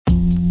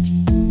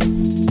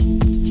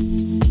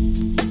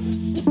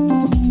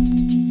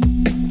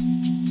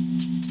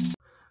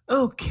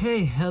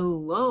Okay,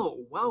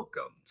 hello.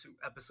 Welcome to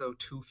episode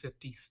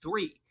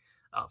 253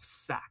 of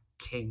Sack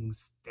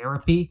Kings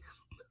Therapy.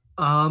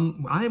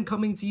 I am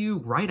coming to you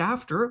right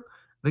after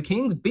the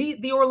Kings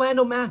beat the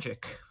Orlando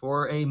Magic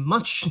for a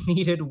much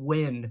needed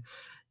win.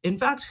 In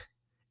fact,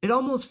 it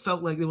almost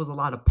felt like there was a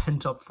lot of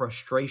pent up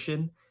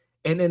frustration.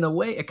 And in a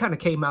way, it kind of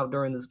came out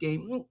during this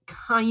game,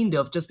 kind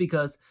of, just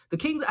because the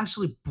Kings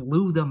actually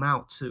blew them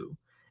out too.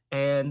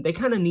 And they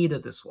kind of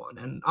needed this one,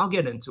 and I'll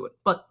get into it.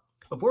 But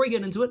before we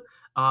get into it,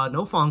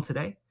 no Fong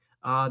today.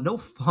 No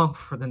Fong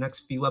for the next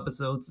few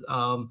episodes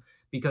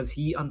because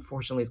he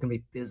unfortunately is going to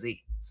be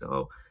busy.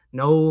 So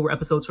no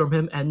episodes from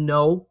him. And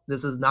no,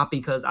 this is not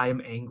because I am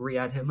angry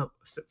at him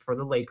for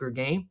the Laker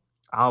game.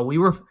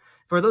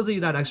 For those of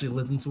you that actually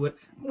listened to it,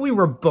 we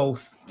were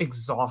both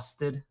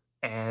exhausted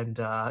and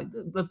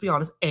let's be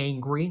honest,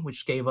 angry,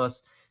 which gave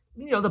us,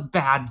 the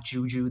bad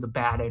juju, the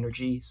bad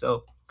energy.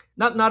 So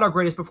not our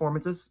greatest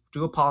performances.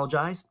 Do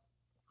apologize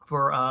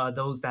for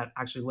those that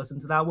actually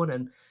listened to that one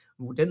and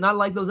did not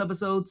like those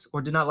episodes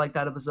or did not like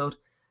that episode.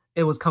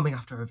 It was coming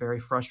after a very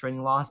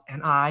frustrating loss,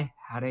 and I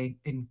had an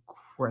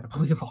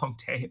incredibly long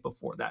day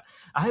before that.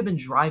 I had been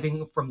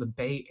driving from the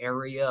Bay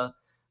Area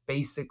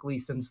basically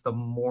since the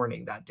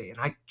morning that day, and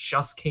I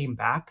just came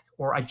back,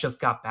 or I just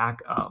got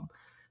back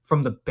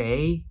from the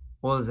Bay.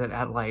 What was it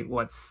at like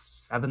what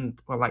 7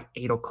 or like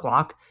 8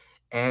 o'clock?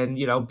 And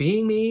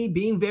being me,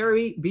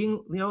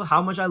 being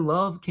how much I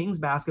love Kings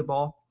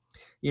basketball,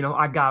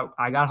 I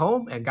got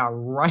home and got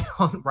right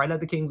on right at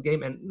the Kings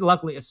game, and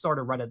luckily it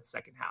started right at the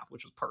second half,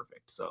 which was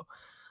perfect. So,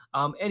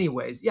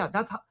 anyways, yeah,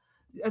 that's how.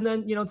 And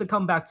then to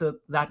come back to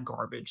that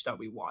garbage that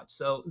we watched,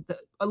 so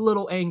a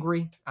little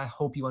angry. I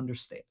hope you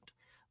understand,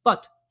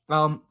 but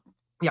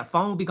yeah,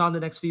 Fawn will be gone the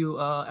next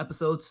few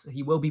episodes.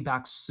 He will be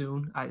back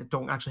soon. I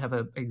don't actually have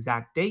an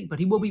exact date, but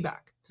he will be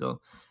back.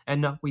 So,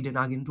 and no, we did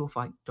not get into a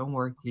fight. Don't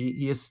worry,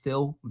 he is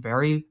still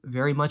very,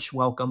 very much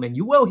welcome, and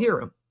you will hear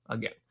him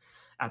again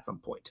at some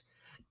point.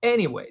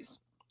 Anyways,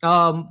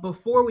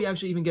 before we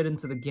actually even get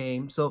into the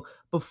game, so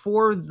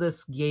before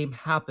this game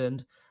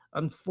happened,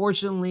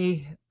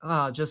 unfortunately,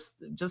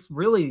 just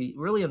really,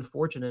 really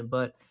unfortunate,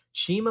 but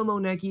Chima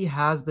Moneki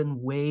has been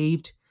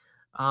waived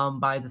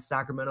by the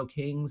Sacramento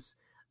Kings.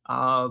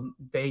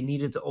 They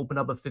needed to open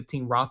up a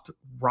 15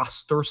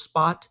 roster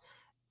spot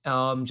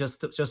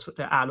just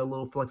to add a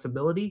little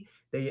flexibility.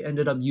 They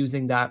ended up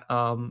using that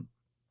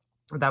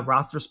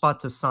roster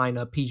spot to sign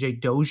a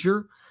PJ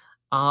Dozier.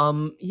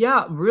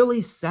 Yeah,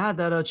 really sad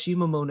that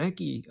Chima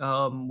Moneki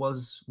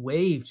was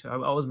waived. I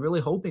was really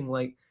hoping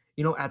like,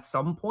 at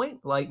some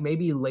point, like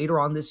maybe later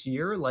on this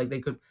year, like they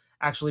could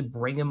actually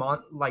bring him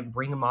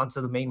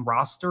onto the main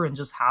roster and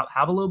just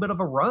have a little bit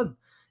of a run.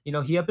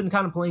 He had been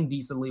kind of playing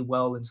decently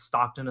well in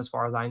Stockton as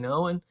far as I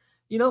know, and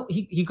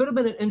he could have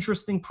been an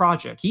interesting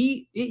project.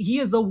 He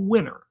is a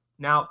winner.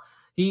 Now,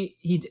 he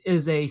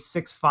is a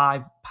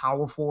 6'5"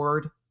 power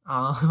forward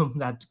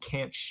that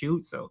can't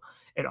shoot, so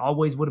it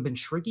always would have been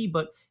tricky,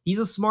 but he's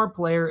a smart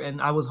player,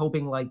 and I was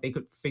hoping like they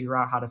could figure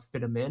out how to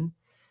fit him in.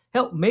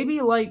 Hell,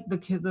 maybe like the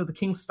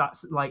Kings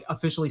like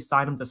officially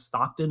sign him to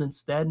Stockton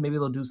instead. Maybe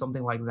they'll do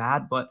something like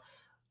that. But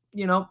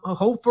I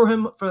hope for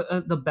him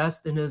for the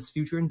best in his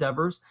future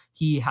endeavors.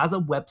 He has a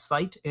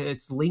website.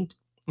 It's linked.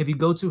 If you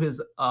go to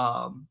his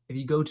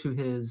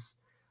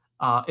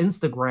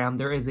Instagram,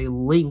 there is a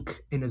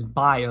link in his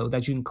bio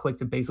that you can click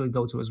to basically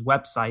go to his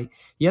website.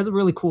 He has a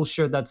really cool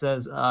shirt that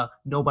says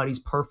 "Nobody's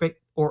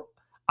perfect" or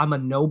 "I'm a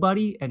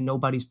nobody and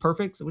nobody's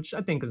perfect," which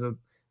I think is a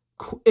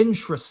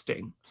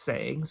interesting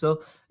saying.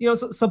 So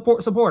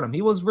support him.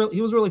 He was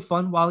really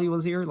fun while he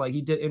was here. Like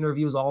he did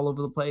interviews all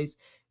over the place.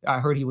 I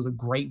heard he was a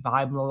great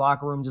vibe in the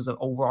locker room, just an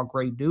overall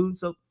great dude.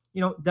 So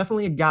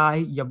definitely a guy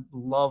you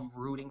love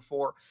rooting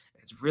for.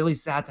 It's really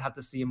sad to have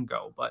to see him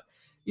go, but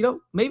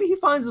maybe he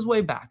finds his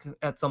way back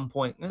at some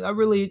point. I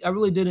really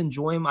did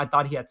enjoy him. I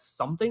thought he had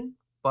something,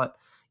 but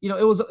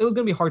it was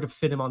gonna be hard to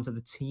fit him onto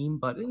the team.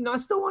 But I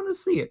still wanted to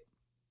see it.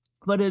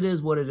 But it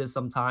is what it is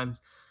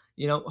sometimes.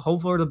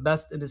 Hope for the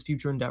best in his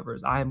future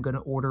endeavors. I am gonna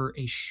order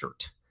a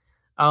shirt.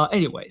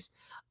 Anyways,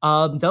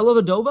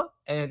 Dellavedova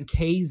and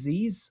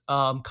KZ's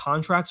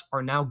contracts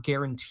are now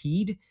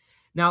guaranteed.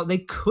 Now they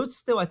could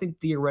still, I think,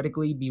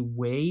 theoretically be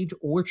waived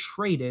or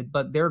traded,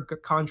 but their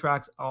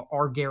contracts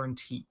are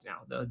guaranteed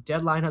now. The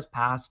deadline has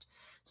passed,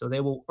 so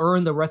they will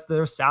earn the rest of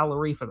their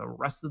salary for the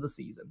rest of the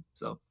season.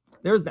 So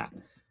there's that.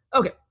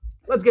 Okay,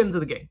 let's get into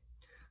the game.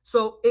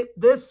 So in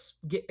this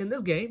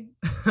game,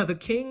 the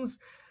Kings,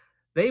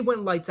 they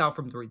went lights out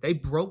from three. They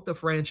broke the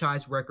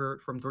franchise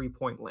record from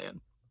three-point land.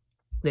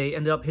 They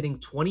ended up hitting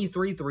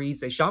 23 threes.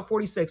 They shot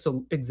 46,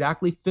 so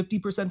exactly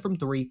 50% from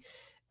three.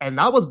 And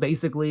that was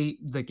basically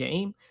the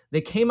game.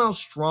 They came out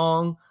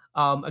strong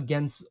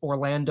against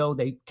Orlando.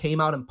 They came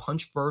out and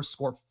punched first,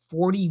 scored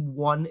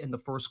 41 in the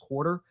first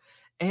quarter.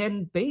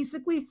 And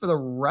basically for the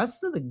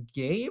rest of the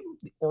game,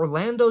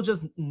 Orlando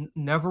just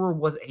never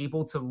was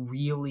able to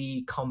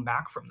really come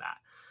back from that.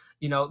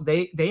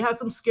 They had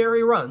some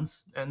scary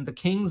runs, and the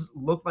Kings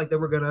looked like they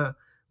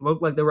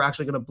were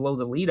actually gonna blow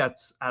the lead at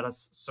a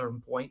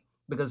certain point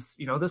because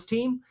this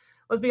team,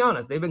 let's be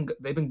honest, they've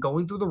been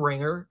going through the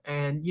ringer,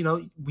 and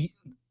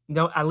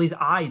at least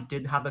I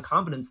didn't have the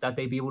confidence that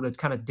they'd be able to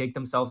kind of dig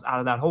themselves out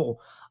of that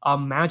hole.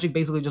 Magic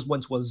basically just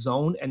went to a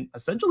zone and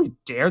essentially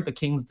dared the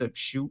Kings to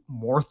shoot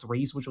more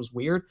threes, which was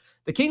weird.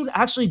 The Kings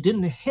actually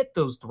didn't hit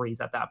those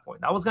threes at that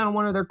point. That was kind of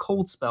one of their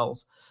cold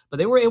spells, but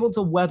they were able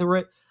to weather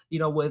it,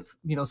 with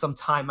some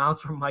timeouts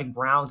from Mike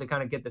Brown to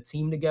kind of get the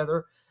team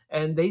together,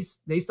 and they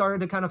started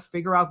to kind of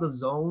figure out the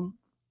zone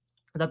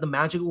that the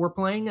Magic were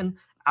playing, and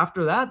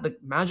after that, the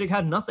Magic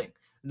had nothing.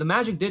 The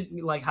Magic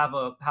did like have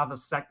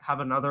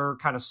another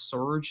kind of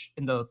surge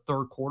in the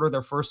third quarter.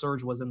 Their first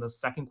surge was in the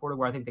second quarter,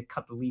 where I think they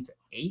cut the lead to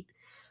 8.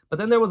 But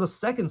then there was a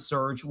second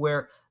surge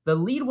where the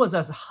lead was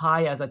as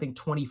high as I think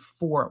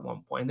 24 at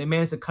one point, and they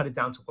managed to cut it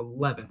down to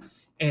 11.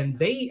 And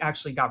they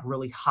actually got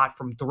really hot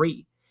from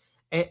 3.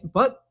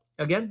 But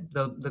again,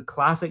 the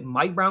classic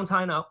Mike Brown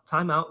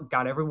timeout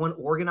got everyone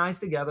organized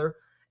together,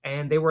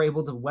 and they were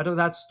able to weather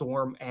that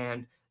storm.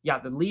 And yeah,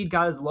 the lead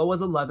got as low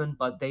as 11,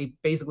 but they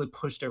basically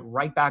pushed it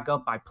right back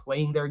up by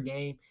playing their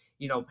game,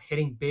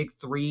 hitting big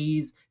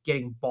threes,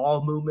 getting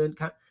ball movement,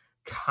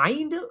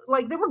 kind of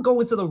like they were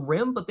going to the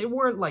rim, but they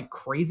weren't like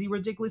crazy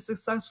ridiculously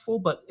successful.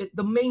 But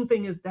the main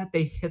thing is that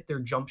they hit their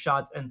jump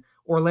shots, and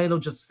Orlando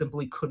just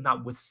simply could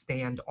not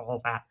withstand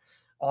all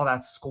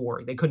that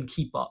scoring. They couldn't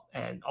keep up,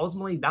 and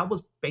ultimately that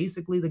was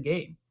basically the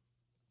game.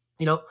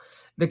 You know,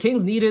 the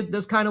Kings needed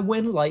this kind of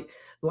win,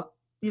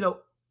 you know,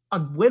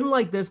 a win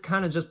like this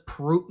kind of just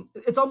prove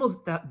it's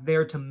almost that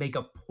there to make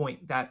a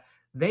point that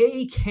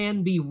they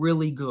can be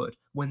really good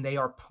when they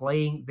are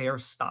playing their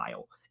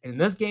style. And in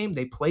this game,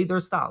 they played their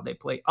style. They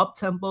play up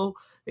tempo,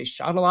 they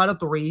shot a lot of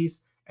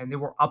threes, and they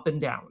were up and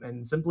down.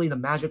 And simply the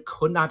Magic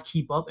could not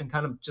keep up and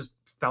kind of just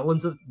fell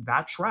into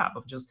that trap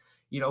of just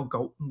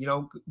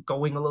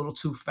going a little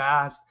too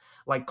fast.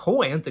 Like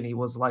Cole Anthony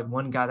was like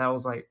one guy that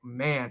was like,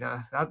 man,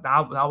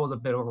 that was a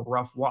bit of a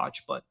rough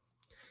watch. But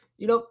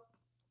you know,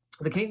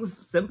 the Kings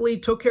simply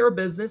took care of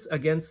business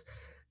against,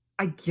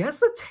 I guess,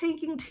 the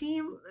tanking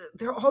team.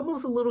 They're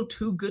almost a little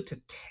too good to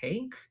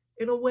tank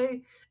in a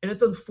way. And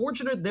it's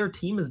unfortunate their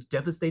team is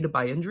devastated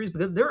by injuries,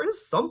 because there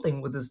is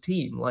something with this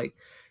team. Like,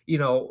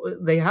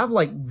 they have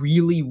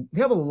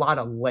a lot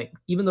of length,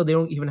 even though they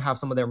don't even have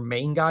some of their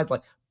main guys,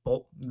 like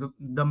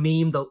the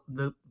meme,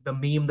 the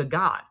meme, the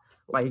god,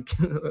 like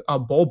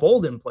Bo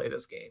Bolden play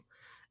this game.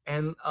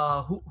 And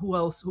who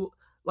else?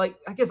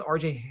 I guess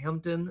RJ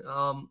Hampton.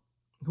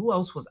 Who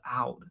else was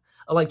out?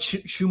 Like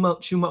Chuma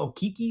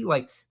Okiki,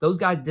 like those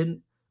guys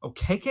didn't.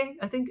 Okeke,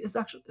 I think is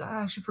actually.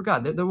 I actually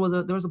forgot. There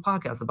was a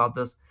podcast about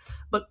this,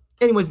 but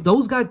anyways,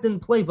 those guys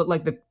didn't play. But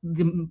like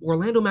the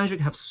Orlando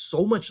Magic have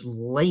so much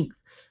length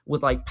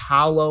with like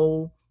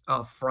Paolo,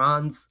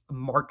 Franz,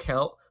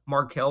 Markel,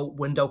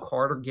 Wendell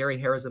Carter, Gary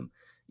Harrison.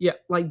 Yeah,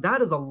 like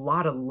that is a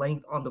lot of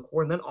length on the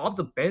court. And then off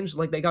the bench,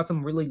 like they got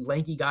some really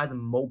lanky guys in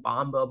Mo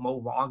Bamba, Mo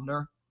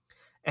Wagner,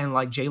 and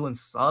like Jalen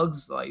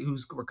Suggs, like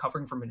who's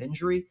recovering from an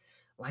injury.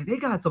 Like they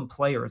got some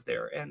players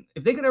there, and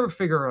if they can ever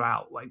figure it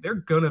out, like they're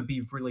gonna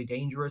be really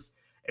dangerous.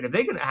 And if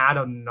they can add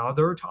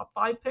another top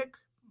 5 pick,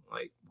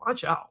 like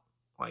watch out.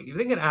 Like if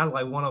they can add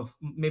like one of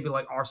maybe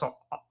like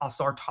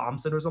Asar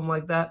Thompson or something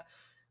like that,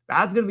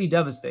 that's gonna be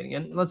devastating.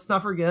 And let's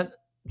not forget,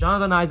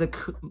 Jonathan Isaac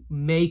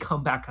may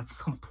come back at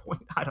some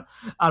point.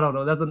 I don't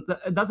know.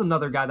 That's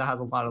another guy that has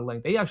a lot of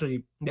length. They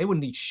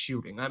wouldn't need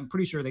shooting. I'm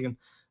pretty sure they can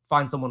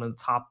find someone in the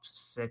top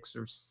 6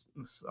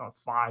 or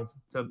 5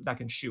 that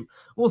can shoot.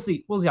 We'll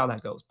see. We'll see how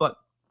that goes. But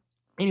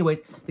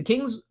anyways, the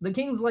Kings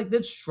like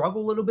did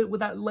struggle a little bit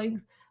with that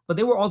length, but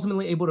they were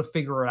ultimately able to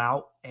figure it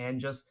out and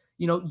just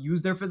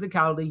use their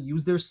physicality,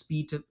 use their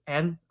speed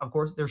and of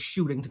course their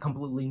shooting to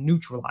completely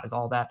neutralize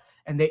all that.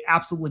 And they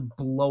absolutely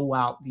blow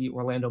out the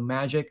Orlando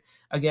Magic.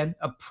 Again,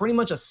 pretty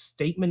much a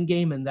statement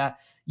game in that,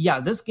 yeah,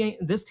 this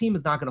team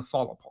is not going to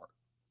fall apart.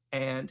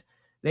 And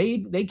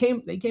they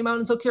came out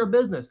and took care of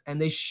business,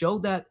 and they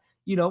showed that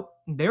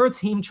they're a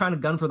team trying to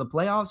gun for the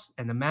playoffs,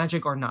 and the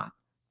Magic are not,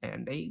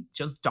 and they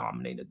just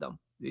dominated them.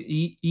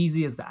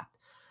 Easy as that.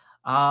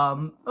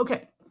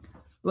 Okay,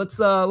 let's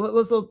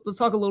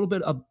talk a little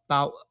bit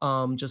about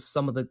just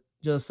some of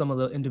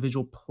the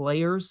individual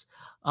players.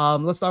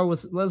 Let's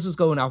just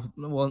go in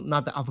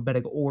not the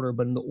alphabetical order,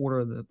 but in the order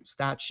of the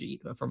stat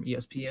sheet from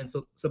ESPN.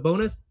 So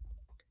Sabonis,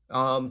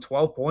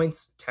 12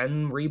 points,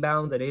 10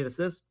 rebounds, and 8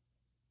 assists.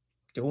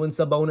 Doing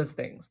Sabonis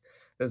things.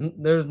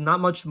 There's not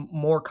much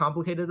more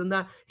complicated than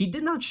that. He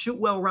did not shoot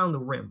well around the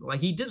rim.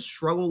 Like he did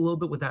struggle a little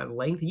bit with that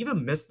length. He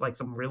even missed like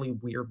some really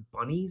weird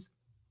bunnies.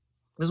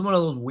 This is one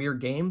of those weird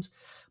games.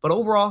 But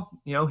overall,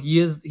 he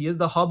is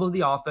the hub of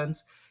the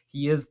offense.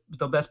 He is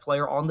the best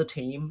player on the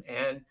team.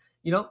 And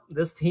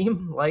this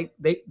team, like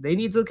they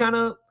need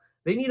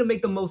to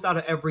make the most out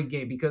of every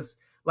game, because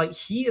like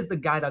he is the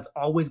guy that's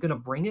always gonna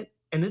bring it.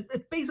 And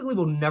it basically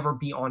will never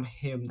be on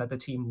him that the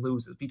team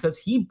loses, because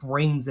he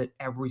brings it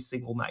every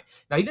single night.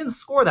 Now, he didn't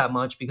score that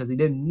much because he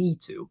didn't need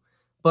to,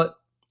 but,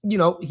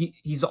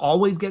 he's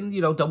always getting,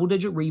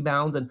 double-digit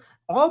rebounds, and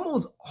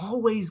almost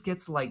always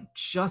gets, like,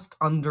 just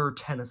under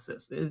 10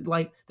 assists.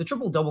 Like, the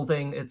triple-double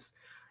thing, it's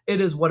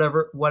it is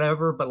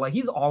whatever. But like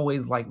he's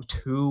always like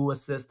 2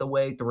 assists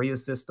away, 3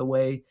 assists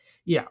away.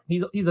 Yeah,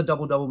 he's a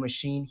double double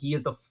machine. He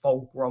is the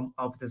fulcrum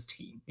of this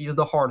team. He is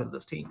the heart of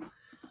this team.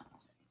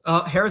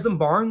 Harrison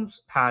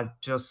Barnes had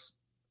just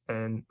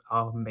an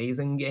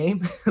amazing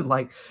game,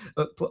 like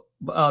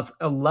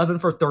 11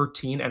 for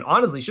 13, and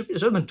honestly, should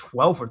have been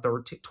 12 for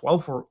 13,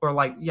 12 for or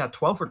like yeah,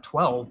 12 for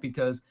 12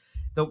 because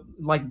the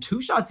like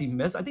 2 shots he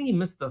missed. I think he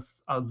missed the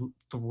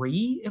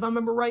three if I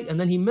remember right, and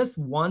then he missed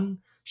one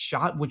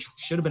shot which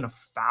should have been a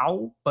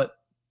foul, but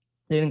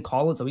they didn't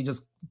call it, so he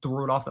just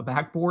threw it off the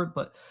backboard.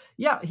 But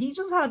yeah, he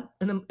just had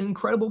an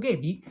incredible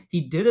game.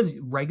 He did his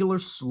regular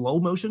slow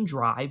motion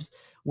drives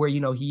where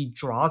he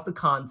draws the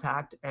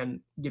contact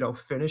and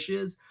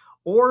finishes,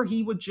 or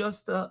he would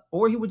just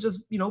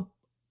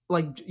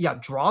like yeah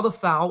draw the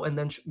foul and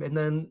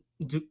then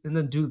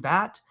do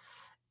that,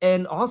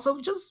 and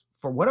also just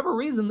for whatever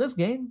reason this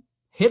game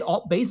hit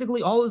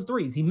basically all his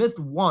threes. He missed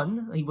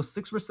one. He was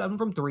 6 for 7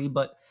 from three,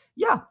 but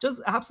yeah,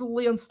 just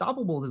absolutely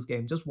unstoppable this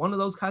game. Just one of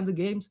those kinds of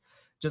games.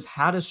 Just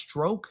had a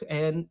stroke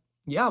and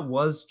yeah,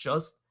 was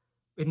just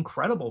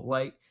incredible.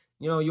 Like,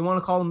 you want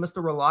to call him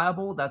Mr.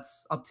 Reliable,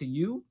 that's up to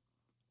you.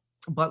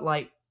 But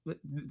like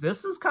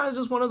this is kind of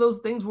just one of those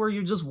things where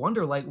you just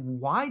wonder like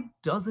why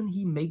doesn't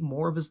he make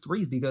more of his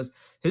threes? Because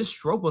his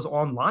stroke was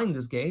online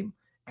this game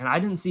and I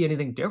didn't see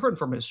anything different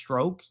from his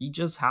stroke. He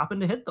just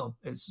happened to hit them.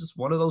 It's just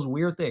one of those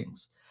weird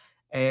things.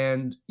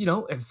 And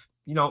if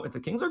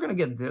the Kings are going to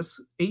get this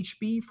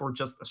HB for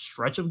just a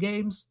stretch of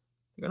games,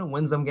 they're going to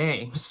win some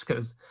games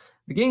because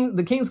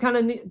the Kings kind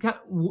of need.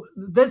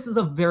 This is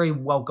a very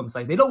welcome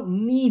sight. They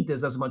don't need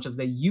this as much as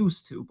they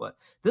used to, but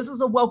this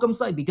is a welcome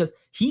sight because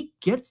he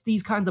gets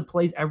these kinds of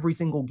plays every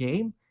single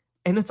game,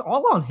 and it's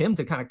all on him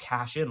to kind of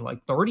cash in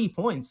like 30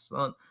 points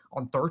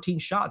on 13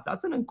 shots.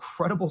 That's an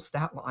incredible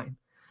stat line.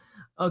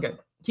 Okay,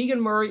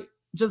 Keegan Murray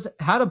just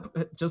had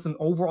just an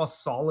overall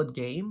solid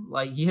game.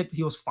 Like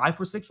he was 5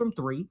 for 6 from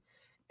three,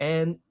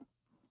 and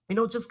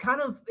just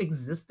kind of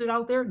existed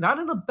out there, not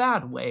in a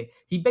bad way.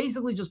 He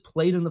basically just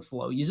played in the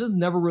flow. You just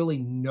never really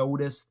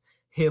noticed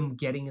him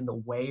getting in the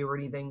way or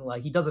anything.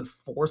 Like he doesn't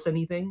force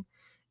anything.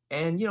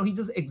 And he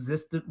just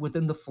existed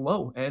within the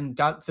flow and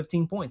got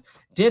 15 points.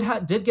 Did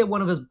get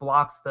one of his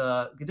blocks.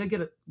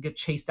 Did get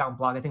chased down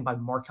block, I think, by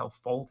Markelle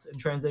Fultz in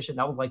transition.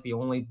 That was like the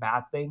only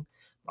bad thing.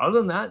 Other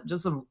than that,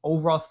 just an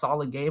overall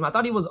solid game. I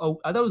thought he was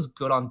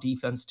good on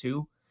defense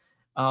too.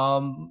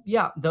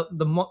 Yeah,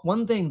 the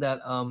one thing that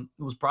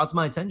was brought to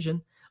my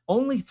attention,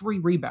 only 3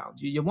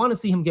 rebounds. You want to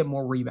see him get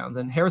more rebounds,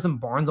 and Harrison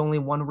Barnes only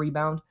 1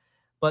 rebound,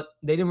 but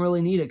they didn't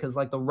really need it because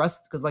the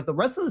rest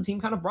of the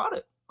team kind of brought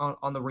it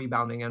on the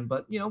rebounding end.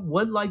 But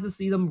would like to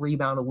see them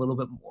rebound a little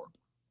bit more.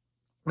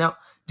 Now,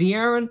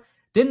 De'Aaron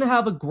didn't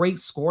have a great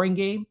scoring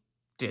game.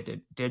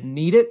 Didn't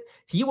need it.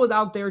 He was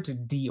out there to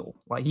deal.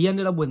 Like he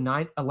ended up with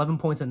 11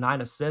 points and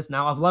 9 assists.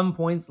 Now, of 11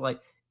 points,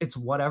 like it's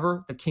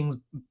whatever. The Kings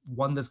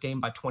won this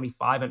game by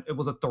 25, and it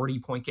was a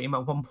 30-point game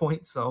at one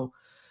point. So,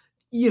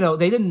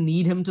 they didn't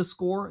need him to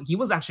score. He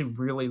was actually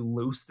really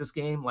loose this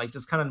game, like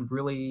just kind of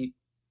really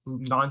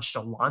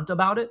nonchalant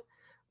about it.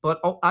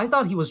 But I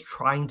thought he was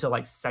trying to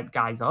like set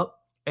guys up.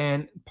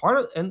 And part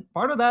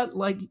of that,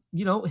 like,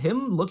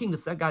 him looking to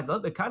set guys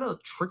up, it kind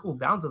of trickled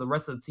down to the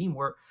rest of the team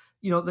where,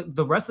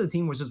 the rest of the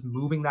team was just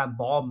moving that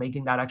ball,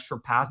 making that extra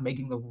pass,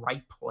 making the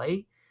right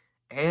play.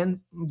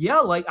 And yeah,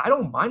 like I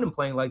don't mind him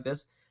playing like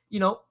this.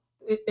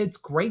 It's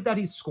great that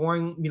he's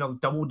scoring,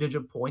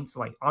 double-digit points.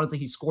 Like honestly,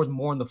 he scores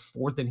more in the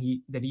fourth than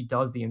he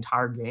does the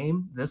entire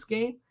game, this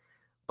game.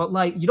 But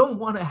like you don't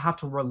want to have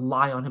to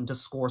rely on him to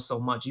score so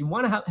much. You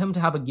want to have him to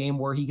have a game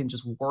where he can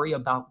just worry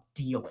about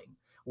dealing,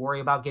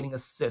 worry about getting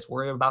assists,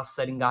 worry about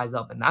setting guys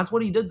up. And that's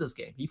what he did this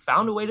game. He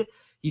found a way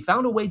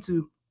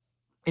to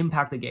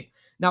impact the game.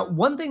 Now,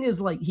 one thing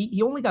is like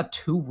he only got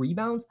 2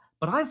 rebounds,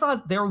 but I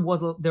thought there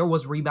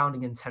was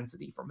rebounding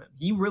intensity from him.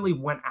 He really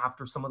went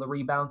after some of the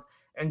rebounds.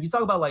 And you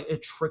talk about like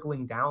it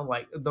trickling down,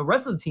 like the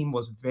rest of the team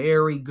was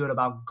very good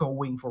about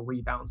going for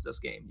rebounds this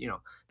game.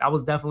 That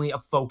was definitely a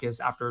focus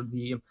after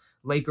the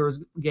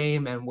Lakers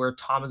game and where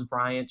Thomas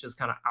Bryant just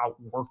kind of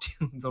outworked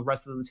the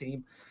rest of the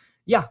team.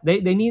 Yeah,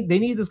 they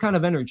need this kind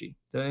of energy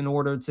in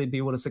order to be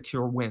able to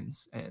secure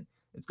wins. And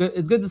it's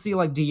good to see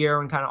like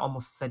De'Aaron kind of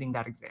almost setting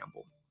that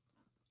example.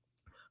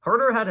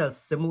 Huerter had a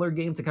similar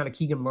game to kind of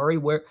Keegan Murray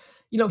where,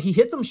 he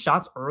hit some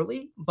shots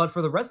early, but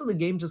for the rest of the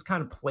game just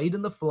kind of played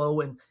in the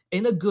flow and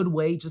in a good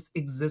way, just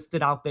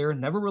existed out there,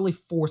 never really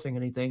forcing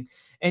anything.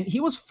 And he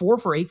was 4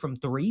 for 8 from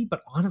 3,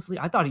 but honestly,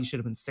 I thought he should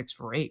have been 6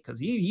 for 8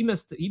 because he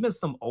missed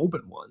some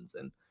open ones.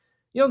 And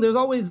there's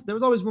always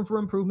room for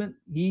improvement.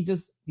 He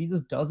just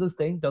does his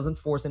thing, doesn't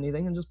force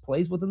anything, and just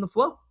plays within the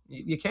flow.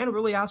 You can't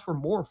really ask for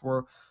more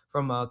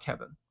from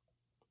Kevin.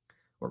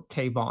 Or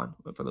Kayvon,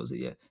 for those of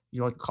you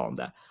like to call him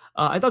that.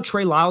 I thought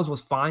Trey Lyles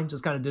was fine,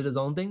 just kind of did his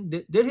own thing.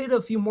 Did hit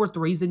a few more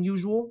threes than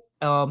usual,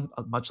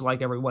 much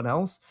like everyone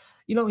else.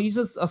 He's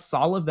just a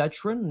solid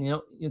veteran.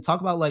 You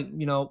talk about like,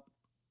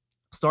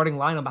 starting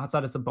lineup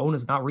outside of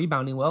Sabonis not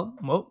rebounding well.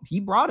 Well, he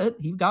brought it.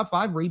 He got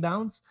 5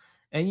 rebounds.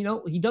 And,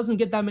 he doesn't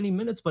get that many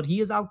minutes, but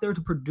he is out there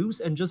to produce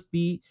and just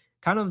be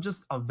kind of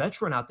just a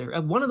veteran out there.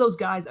 And one of those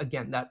guys,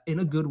 again, that in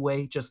a good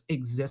way just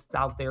exists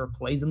out there,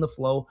 plays in the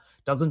flow,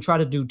 doesn't try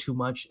to do too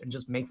much, and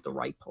just makes the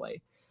right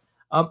play.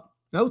 Um,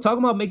 no,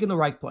 talking about making the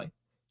right play.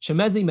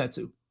 Chimezi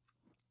Metsu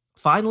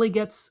finally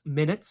gets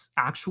minutes,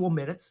 actual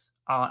minutes.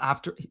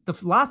 After the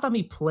last time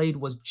he played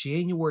was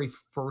January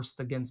 1st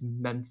against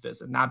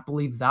Memphis, and I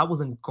believe that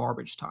was in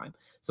garbage time.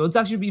 So it's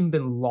actually even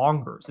been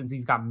longer since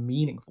he's got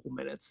meaningful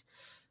minutes.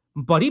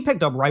 But he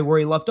picked up right where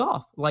he left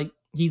off. Like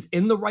he's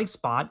in the right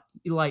spot.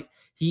 Like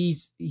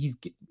he's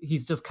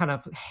just kind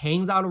of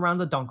hangs out around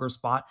the dunker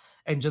spot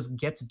and just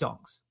gets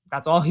dunks.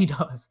 That's all he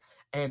does,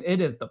 and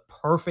it is the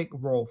perfect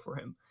role for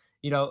him.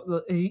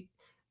 He,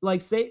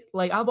 like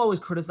I've always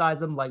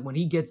criticized him. Like when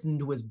he gets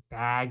into his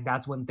bag,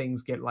 that's when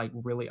things get like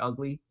really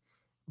ugly.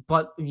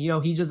 But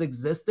he just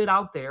existed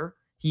out there.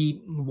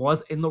 He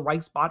was in the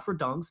right spot for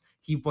dunks.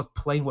 He was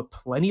playing with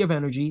plenty of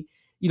energy.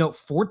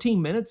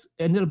 14 minutes,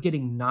 ended up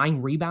getting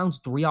 9 rebounds,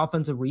 3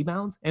 offensive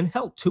rebounds, and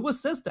held 2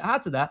 assists to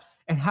add to that,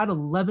 and had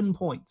 11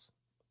 points.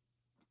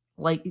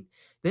 Like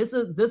this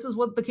is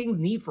what the Kings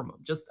need from him.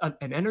 Just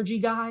an energy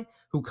guy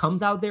who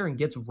comes out there and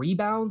gets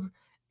rebounds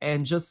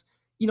and just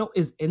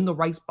is in the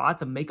right spot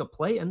to make a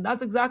play, and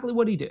that's exactly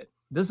what he did.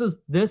 This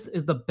is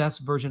the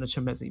best version of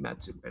Chimezi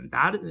Metsu,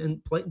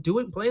 and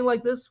playing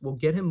like this will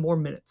get him more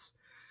minutes.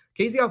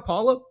 KZ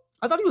Okpala,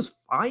 I thought he was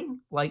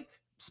fine, like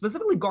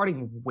specifically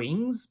guarding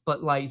wings,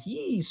 but like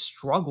he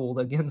struggled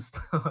against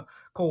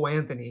Cole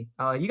Anthony.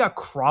 He got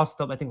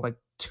crossed up, I think, like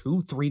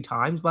 2-3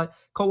 times by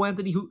Cole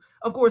Anthony, who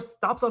of course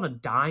stops on a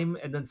dime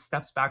and then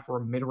steps back for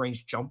a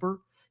mid-range jumper.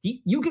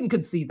 You can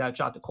concede that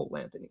shot to Cole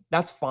Anthony.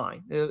 That's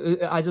fine.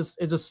 It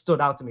just stood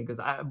out to me because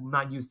I'm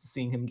not used to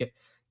seeing him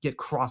get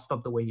crossed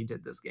up the way he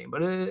did this game.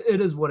 But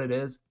it is what it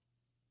is.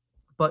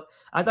 But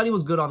I thought he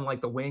was good on like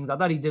the wings. I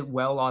thought he did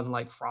well on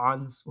like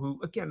Franz, who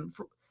again,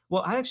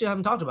 well, I actually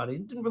haven't talked about it. He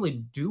didn't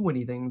really do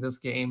anything this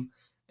game.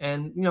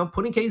 And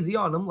putting KZ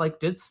on him like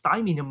did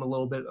stymie him a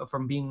little bit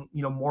from being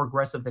more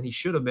aggressive than he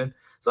should have been.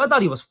 So I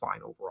thought he was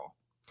fine overall.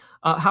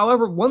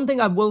 However, one thing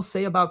I will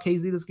say about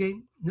KZ this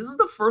game, this is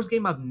the first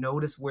game I've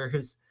noticed where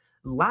his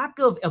lack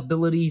of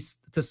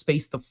abilities to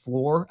space the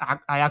floor,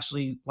 I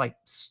actually like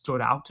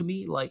stood out to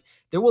me. Like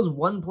there was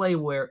one play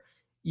where,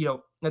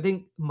 I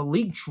think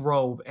Malik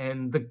drove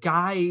and the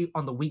guy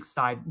on the weak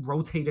side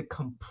rotated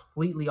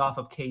completely off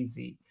of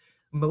KZ.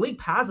 Malik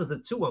passes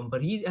it to him,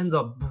 but he ends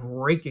up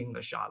breaking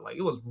the shot. Like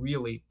it was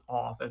really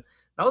off. And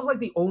that was like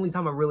the only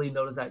time I really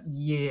noticed that,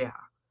 yeah,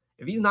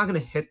 if he's not going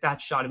to hit that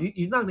shot, if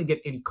he's not going to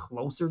get any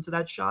closer to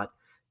that shot,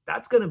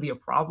 that's going to be a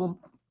problem.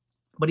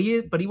 But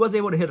he was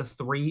able to hit a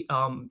 3,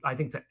 I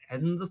think, to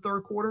end the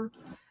third quarter.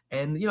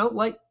 And,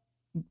 like,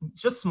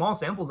 it's just small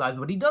sample size,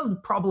 but he does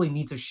probably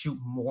need to shoot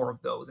more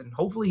of those. And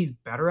hopefully he's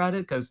better at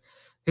it because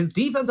his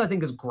defense, I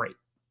think, is great.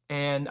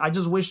 And I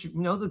just wish,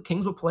 the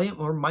Kings would play him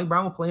or Mike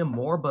Brown would play him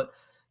more. But,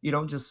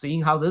 just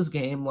seeing how this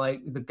game,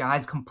 like, the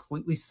guys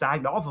completely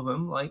sagged off of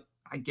him, like,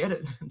 I get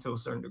it to a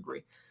certain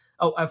degree.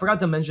 Oh, I forgot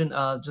to mention,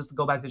 just to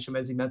go back to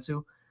Chimezi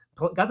Metsu,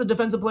 got the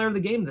defensive player of the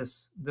game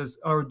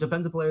or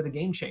defensive player of the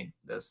game chain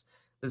this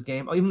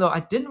game. Even though I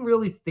didn't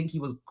really think he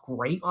was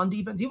great on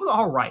defense, he was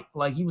all right.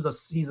 Like he's a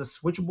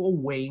switchable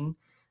wing,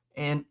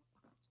 and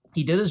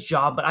he did his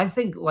job. But I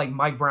think like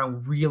Mike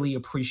Brown really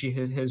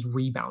appreciated his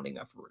rebounding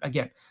effort.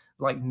 Again,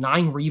 like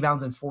 9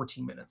 rebounds in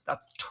 14 minutes.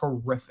 That's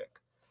terrific,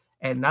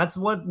 and that's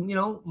what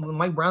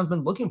Mike Brown's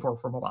been looking for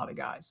from a lot of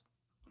guys.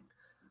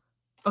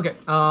 Okay.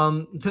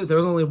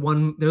 There's only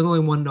one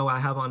note I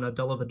have on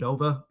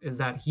Dellavedova is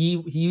that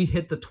he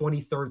hit the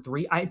 23rd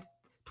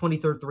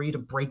three to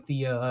break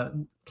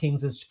the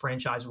Kings'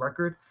 franchise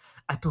record.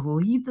 I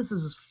believe this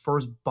is his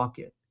first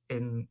bucket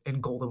in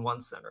Golden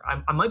One Center.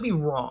 I might be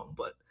wrong,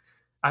 but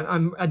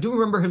I do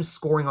remember him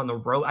scoring on the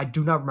road. I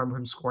do not remember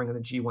him scoring in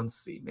the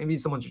G1C. Maybe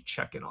someone should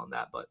check in on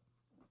that, but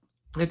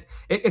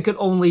it could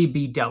only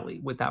be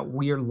Delly with that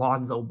weird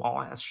Lonzo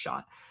Ball ass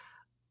shot.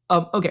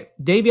 Okay,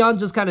 Davion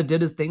just kind of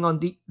did his thing on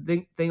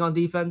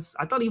defense.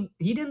 I thought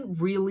he didn't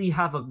really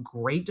have a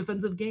great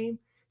defensive game,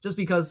 just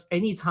because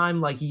anytime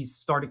like he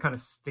started kind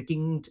of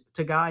sticking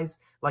to guys,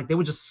 like they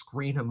would just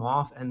screen him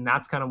off, and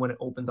that's kind of when it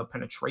opens up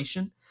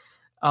penetration.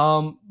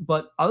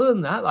 But other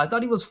than that, I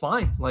thought he was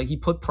fine. Like he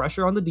put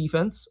pressure on the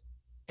defense,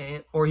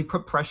 or he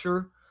put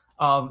pressure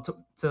to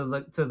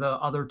the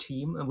other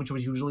team, which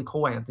was usually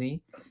Cole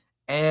Anthony,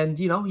 and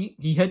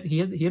he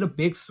hit a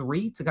big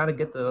 3 to kind of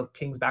get the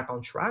Kings back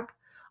on track.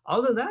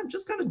 Other than that,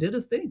 just kind of did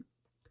his thing.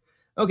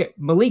 Okay,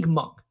 Malik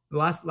Monk, the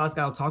last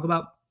guy I'll talk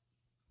about.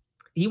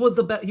 He was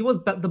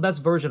the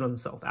best version of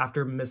himself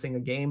after missing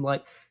a game.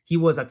 Like he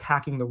was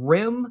attacking the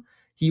rim,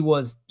 he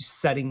was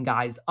setting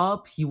guys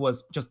up, he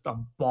was just a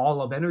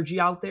ball of energy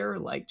out there,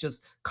 like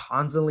just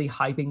constantly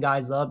hyping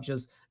guys up,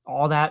 just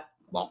all that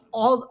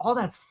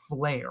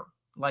flair,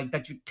 like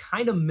that you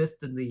kind of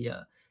missed in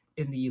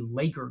the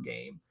Laker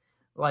game.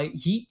 Like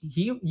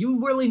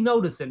you really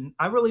notice it.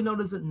 I really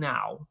notice it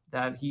now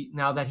that he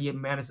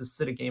managed to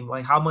sit a game.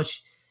 Like how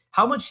much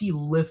how much he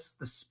lifts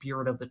the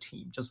spirit of the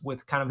team just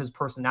with kind of his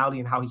personality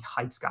and how he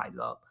hypes guys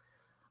up.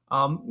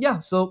 Yeah,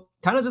 so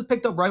kind of just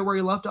picked up right where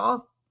he left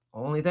off.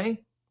 Only thing,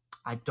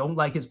 I don't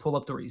like his pull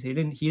up threes. He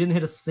didn't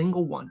hit a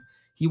single one.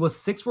 He was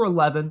 6 for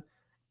 11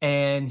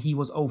 and he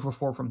was 0 for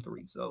 4 from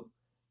 3. So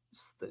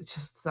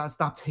just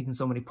stop taking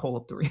so many pull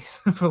up threes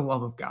for the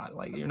love of God.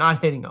 Like you're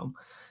not hitting them.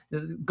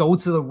 Go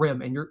to the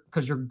rim and you're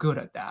good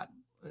at that.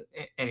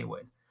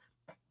 Anyways.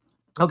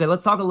 Okay,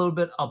 let's talk a little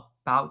bit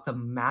about the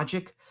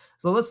Magic.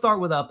 So let's start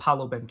with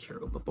Paolo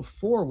Banchero. But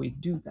before we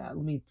do that,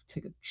 let me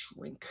take a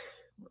drink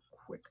real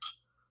quick.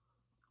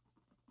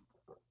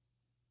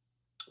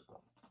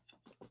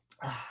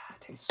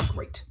 Tastes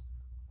great.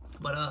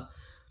 But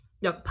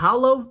yeah,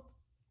 Paolo,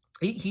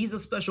 he's a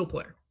special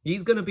player.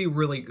 He's gonna be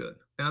really good.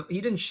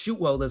 He didn't shoot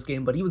well this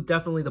game, but he was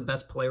definitely the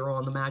best player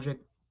on the Magic.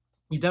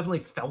 You definitely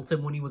felt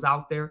him when he was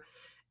out there.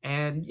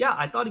 And yeah,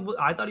 I thought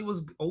he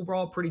was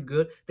overall pretty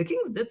good. The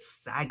Kings did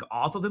sag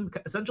off of him,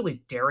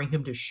 essentially daring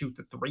him to shoot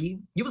the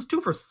three. He was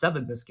 2 for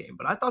 7 this game,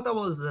 but I thought that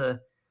was a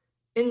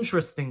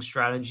interesting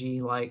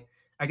strategy. Like,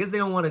 I guess they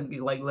don't want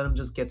to like let him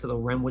just get to the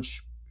rim,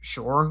 which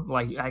sure,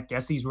 like I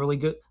guess he's really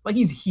good. Like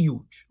he's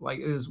huge, like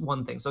is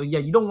one thing. So yeah,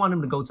 you don't want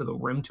him to go to the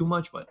rim too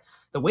much, but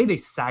the way they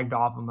sagged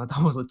off him, I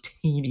thought was a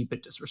teeny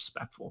bit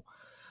disrespectful.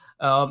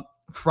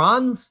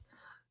 Franz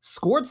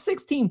scored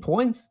 16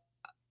 points.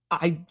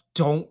 I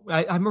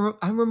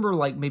remember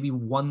like maybe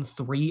 1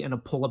 3 and a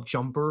pull-up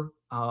jumper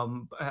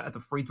at the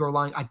free throw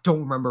line. I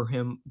don't remember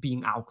him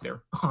being out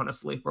there,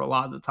 honestly, for a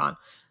lot of the time.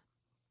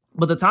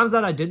 But the times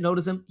that I did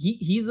notice him,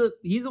 he's a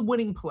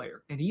winning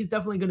player, and he's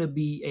definitely gonna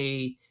be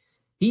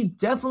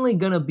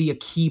a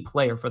key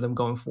player for them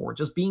going forward.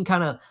 Just being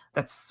kind of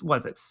that's what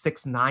is it,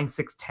 6'9",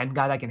 6'10"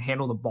 guy that can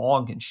handle the ball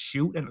and can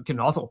shoot and can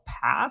also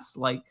pass.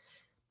 Like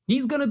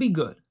he's gonna be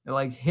good.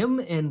 Like him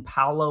and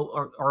Paolo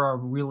are a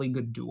really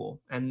good duo,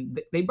 and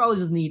they probably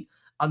just need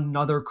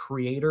another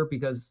creator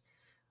because,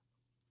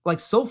 like,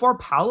 so far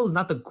Paolo is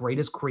not the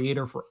greatest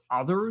creator for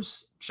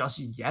others just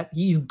yet.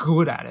 He's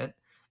good at it,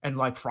 and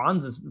like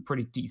Franz is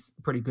pretty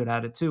decent, pretty good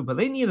at it too. But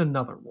they need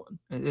another one.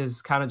 It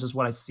is kind of just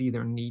what I see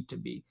their need to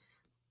be.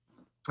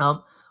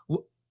 Um,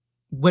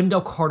 Wendell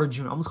Carter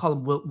Jr. I almost call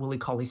him Willie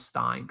Cauley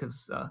Stein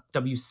because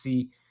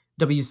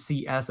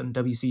WCS, and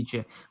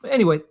WCJ. But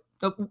anyways,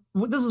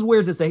 this is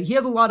weird to say. He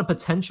has a lot of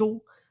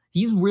potential.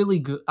 He's really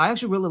good. I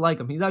actually really like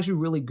him. He's actually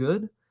really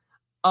good.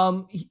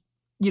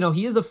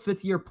 He is a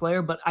fifth-year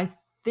player, but I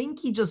think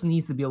he just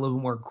needs to be a little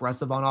more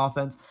aggressive on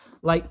offense.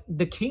 Like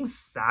the Kings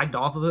sagged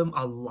off of him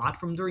a lot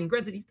from during.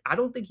 Granted, I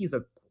don't think he's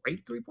a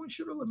great three-point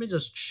shooter. Let me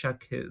just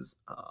check his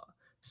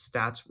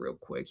stats real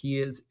quick. He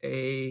is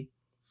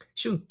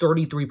shooting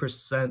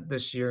 33%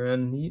 this year,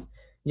 and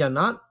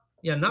not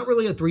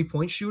really a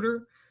three-point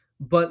shooter.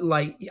 But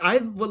like I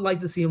would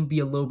like to see him be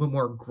a little bit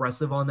more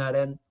aggressive on that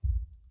end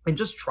and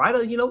just try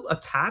to,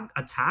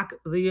 attack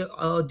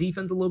the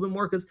defense a little bit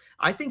more because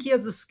I think he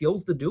has the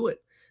skills to do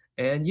it.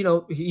 And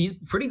he's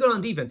pretty good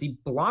on defense. He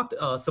blocked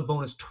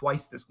Sabonis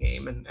twice this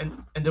game and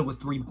ended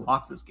with 3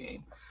 blocks this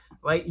game.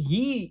 Like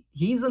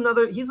he's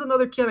another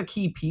kind of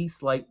key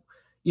piece. Like,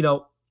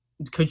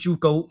 could you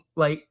go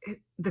like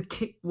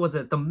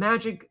the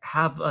Magic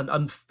have an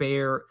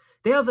unfair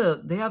they have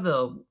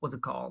a what's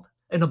it called?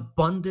 An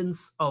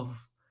abundance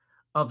of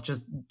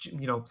just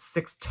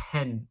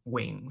 6'10"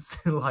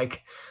 wings.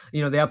 Like,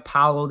 they have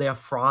Paolo, they have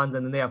Franz,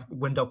 and then they have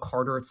Wendell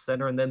Carter at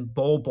center, and then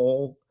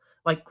Bol.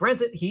 Like,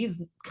 granted,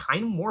 he's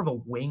kind of more of a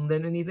wing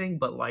than anything,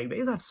 but like they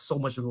have so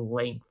much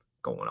length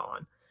going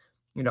on,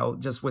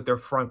 just with their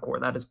front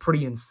court. That is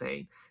pretty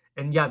insane.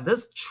 And yeah,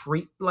 this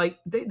treat like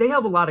they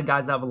have a lot of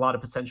guys that have a lot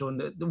of potential. And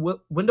the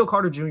Wendell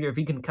Carter Jr., if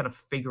he can kind of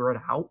figure it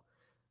out,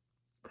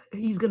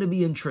 he's going to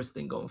be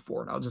interesting going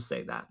forward. I'll just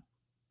say that.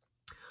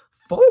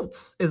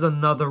 Fultz is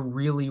another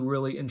really,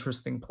 really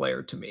interesting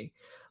player to me.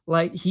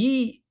 Like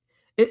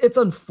it's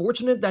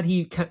unfortunate that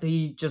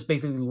he just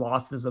basically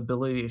lost his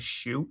ability to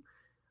shoot,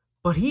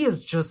 but he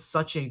is just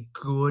such a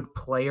good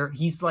player.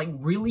 He's like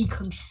really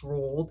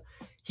controlled.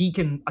 He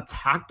can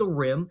attack the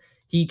rim.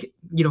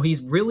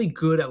 He's really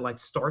good at like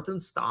starts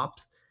and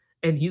stops,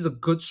 and he's a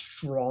good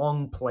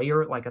strong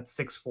player. Like at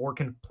 6'4",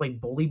 can play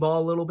bully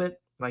ball a little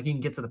bit. Like he can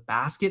get to the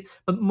basket,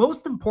 but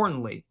most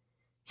importantly,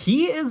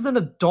 he is an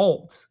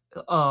adult.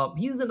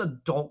 He's an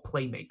adult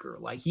playmaker.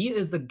 Like he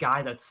is the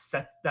guy that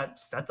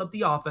sets up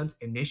the offense,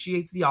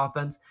 initiates the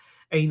offense,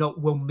 and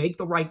will make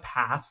the right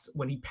pass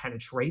when he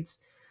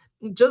penetrates.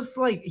 Just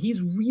like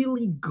he's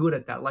really good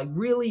at that. Like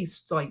really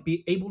like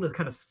be able to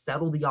kind of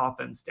settle the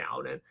offense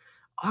down. And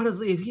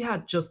honestly, if he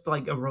had just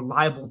like a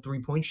reliable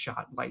 3-point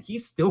shot, like he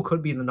still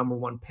could be the number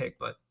 1 pick.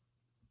 But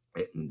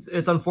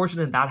it's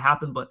unfortunate that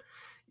happened. But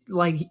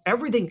like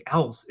everything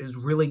else is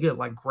really good.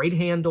 Like great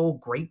handle,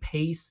 great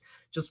pace,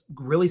 just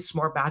really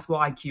smart basketball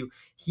IQ.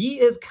 He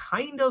is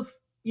kind of,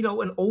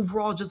 an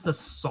overall just a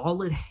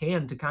solid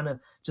hand to kind of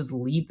just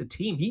lead the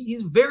team.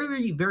 He's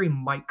very, very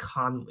Mike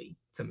Conley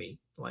to me.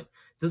 Like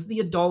just the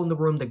adult in the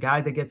room, the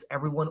guy that gets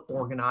everyone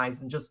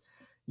organized and just,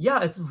 yeah,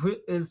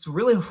 it's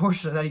really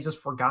unfortunate that he just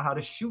forgot how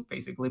to shoot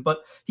basically, but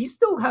he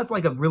still has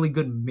like a really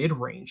good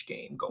mid-range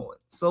game going.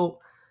 So,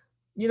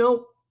 you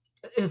know,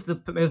 if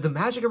the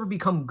Magic ever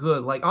become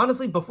good, like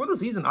honestly, before the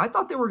season, I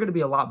thought they were going to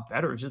be a lot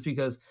better just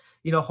because,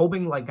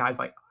 hoping like guys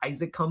like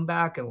Isaac come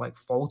back and like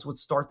Fultz would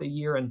start the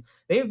year, and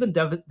they have been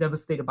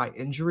devastated by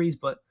injuries,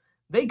 but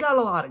they got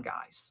a lot of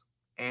guys,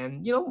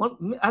 and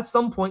at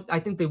some point, I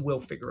think they will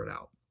figure it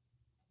out.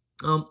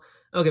 Um,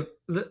 okay,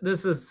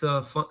 this is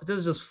fun. This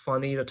is just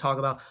funny to talk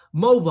about.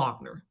 Mo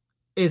Wagner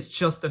is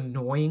just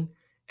annoying.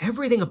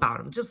 Everything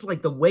about him, just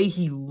like the way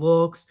he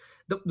looks,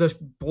 the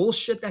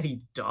bullshit that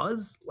he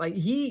does. Like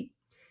he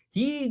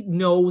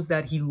knows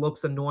that he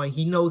looks annoying.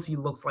 He knows he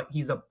looks like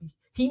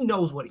he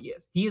knows what he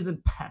is. He is a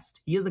pest.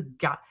 He is a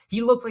guy.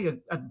 He looks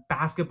like a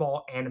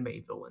basketball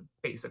anime villain,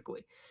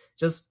 basically.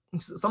 Just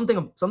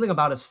something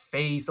about his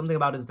face, something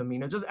about his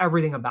demeanor, just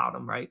everything about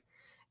him, right?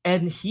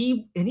 And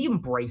he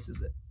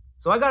embraces it.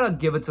 So I gotta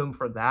give it to him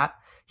for that.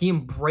 He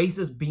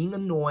embraces being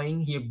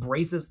annoying. He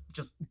embraces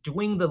just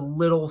doing the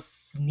little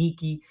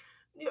sneaky,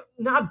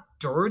 not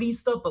dirty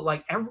stuff, but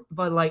like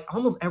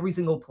almost every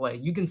single play,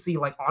 you can see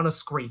like on a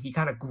screen, he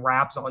kind of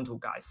grabs onto a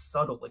guy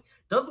subtly.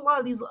 Does a lot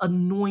of these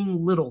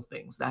annoying little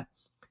things that,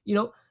 you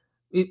know,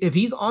 if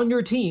he's on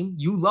your team,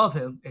 you love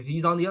him. If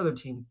he's on the other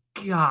team,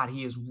 God,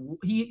 he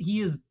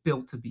is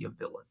built to be a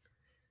villain.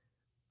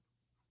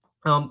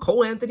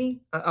 Cole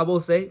Anthony, I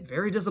will say,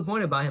 very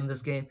disappointed by him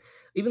this game.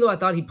 Even though I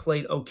thought he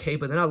played okay,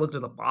 but then I looked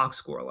at the box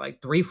score,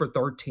 like 3 for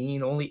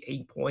 13, only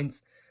 8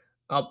 points,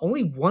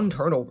 only one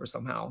turnover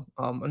somehow.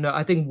 And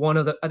I think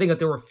I think that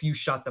there were a few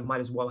shots that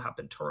might as well have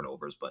been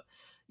turnovers, but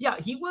yeah,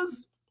 he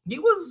was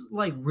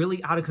like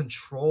really out of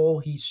control.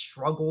 He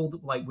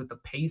struggled like with the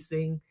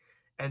pacing,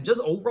 and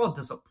just overall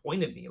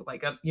disappointed me.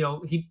 Like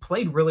he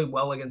played really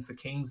well against the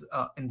Kings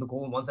in the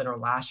Golden One Center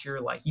last year.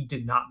 Like he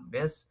did not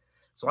miss.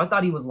 So I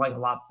thought he was like a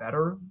lot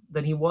better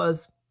than he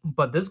was.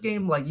 But this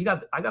game, like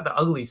I got the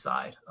ugly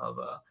side of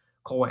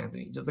Cole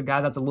Anthony, just a guy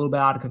that's a little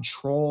bit out of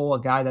control, a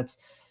guy that's,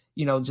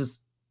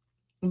 just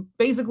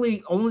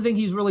basically only thing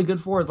he's really good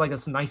for is like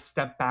a nice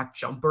step back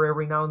jumper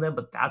every now and then,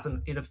 but that's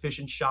an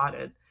inefficient shot.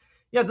 And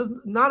yeah, just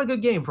not a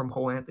good game from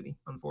Cole Anthony,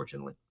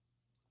 unfortunately.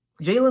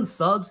 Jalen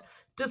Suggs,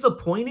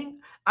 disappointing.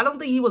 I don't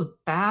think he was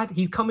bad.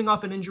 He's coming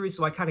off an injury,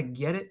 so I kind of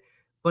get it.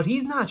 But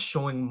he's not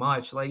showing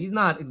much. Like he's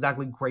not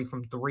exactly great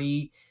from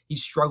three. He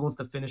struggles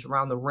to finish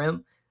around the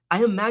rim.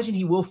 I imagine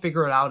he will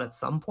figure it out at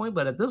some point,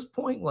 but at this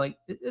point, like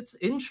it's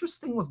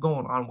interesting what's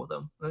going on with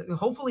him.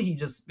 Hopefully, he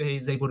just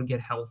is able to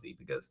get healthy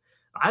because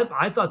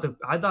I thought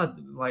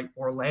like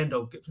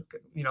Orlando,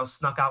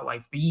 snuck out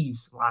like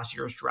thieves last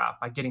year's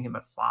draft by getting him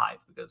at 5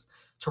 because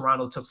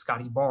Toronto took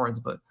Scotty Barnes,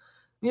 but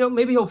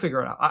maybe he'll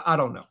figure it out. I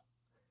don't know.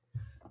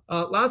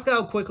 Last guy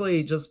I'll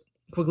quickly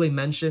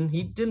mention,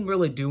 he didn't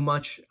really do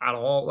much at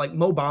all. Like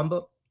Mo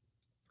Bamba,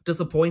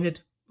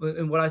 disappointed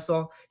in what I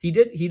saw. He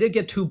did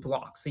get 2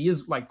 blocks. He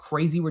is like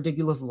crazy,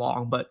 ridiculous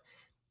long, but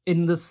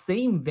in the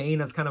same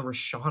vein as kind of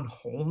Rashawn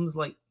Holmes,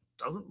 like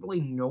doesn't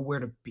really know where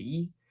to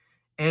be.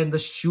 And the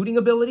shooting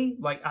ability,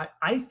 like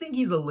I think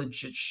he's a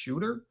legit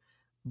shooter,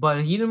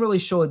 but he didn't really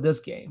show it this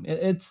game.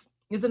 It's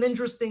an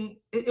interesting.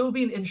 It will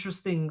be an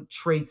interesting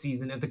trade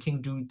season if the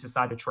Kings do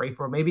decide to trade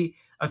for him. Maybe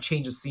a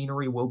change of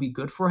scenery will be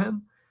good for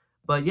him.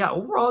 But yeah,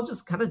 overall,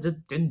 just kind of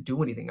didn't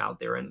do anything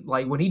out there. And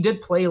like when he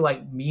did play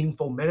like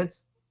meaningful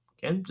minutes,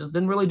 again, just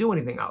didn't really do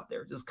anything out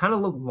there. Just kind of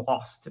looked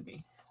lost to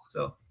me.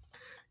 So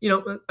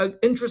an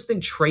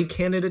interesting trade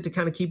candidate to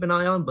kind of keep an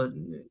eye on, but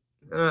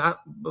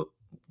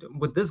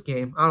with this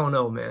game, I don't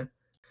know, man.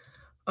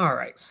 All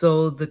right,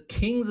 so the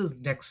Kings'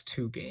 next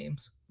 2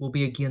 games will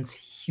be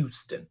against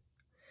Houston.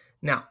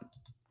 Now,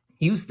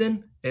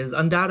 Houston is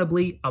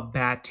undoubtedly a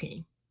bad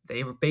team.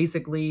 They were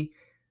basically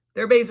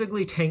they're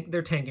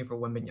tanking for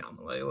Wembanyama.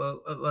 Like,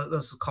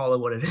 let's call it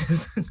what it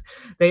is.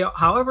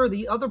 However,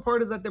 the other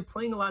part is that they're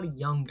playing a lot of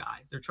young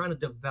guys. They're trying to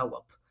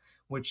develop,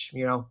 which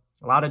a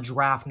lot of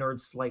draft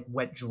nerds like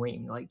wet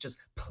dream, like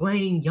just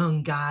playing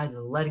young guys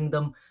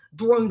and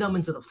throwing them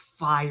into the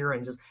fire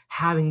and just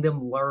having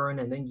them learn,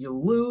 and then you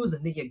lose,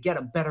 and then you get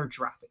a better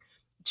draft pick.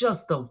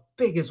 Just the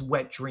biggest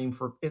wet dream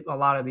for a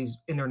lot of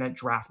these internet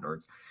draft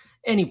nerds.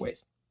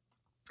 Anyways,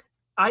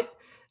 I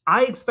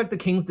I expect the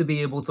Kings to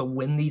be able to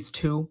win these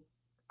two.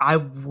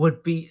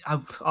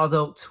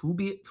 Although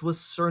to a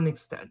certain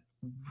extent,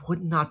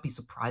 would not be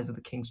surprised if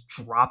the Kings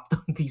dropped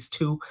these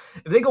two.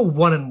 If they go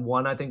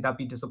 1-1, I think that'd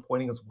be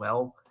disappointing as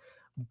well.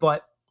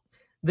 But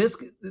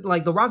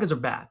the Rockets are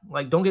bad.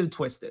 Like, don't get it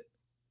twisted.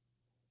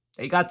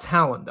 They got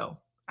talent though.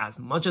 As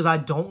much as I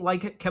don't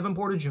like it, Kevin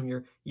Porter Jr.,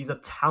 he's a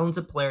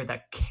talented player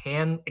that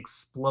can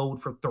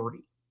explode for 30.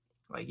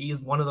 Like, he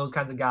is one of those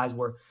kinds of guys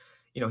where,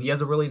 he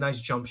has a really nice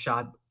jump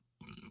shot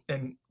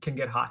and can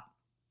get hot.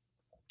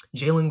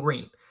 Jalen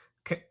Green,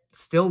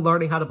 still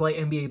learning how to play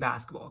NBA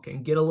basketball,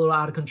 can get a little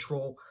out of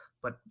control,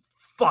 but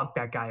fuck,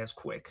 that guy is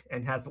quick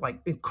and has like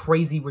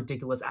crazy,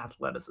 ridiculous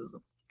athleticism.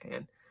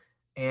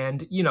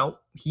 And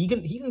he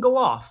can go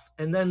off.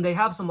 And then they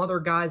have some other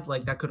guys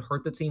like that could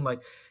hurt the team.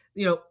 Like,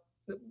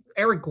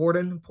 Eric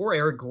Gordon, poor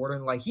Eric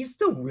Gordon, like he's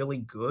still really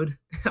good.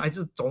 I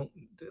just don't.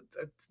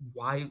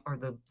 Why are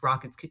the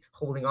Rockets keep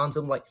holding on to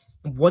him? Like,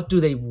 what do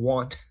they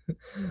want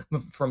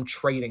from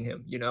trading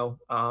him?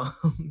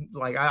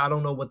 Like I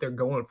don't know what they're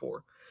going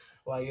for.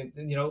 Like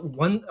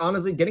one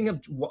honestly, getting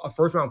a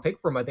first round pick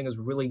from him, I think is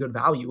really good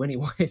value,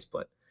 anyways.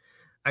 But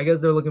I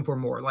guess they're looking for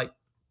more. Like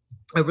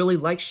I really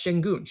like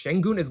Şengün.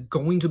 Şengün is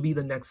going to be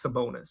the next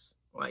Sabonis.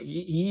 Like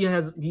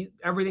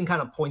everything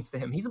kind of points to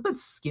him. He's a bit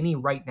skinny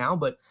right now,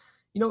 but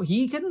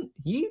he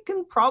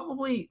can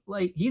probably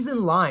like he's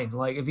in line.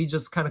 Like if he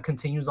just kind of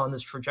continues on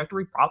this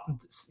trajectory,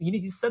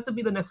 he's set to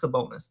be the next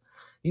Sabonis.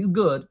 He's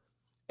good,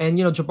 and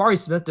Jabari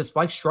Smith,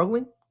 despite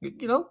struggling,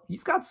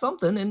 he's got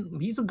something,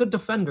 and he's a good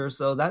defender.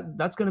 So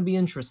that's going to be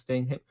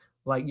interesting.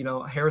 Like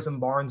Harrison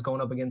Barnes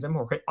going up against him,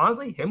 or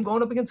honestly him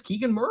going up against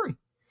Keegan Murray.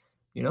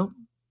 You know,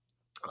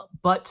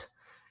 but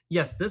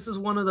yes, this is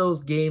one of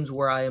those games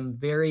where I am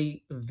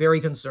very,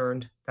 very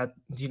concerned that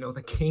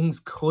the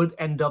Kings could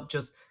end up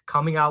just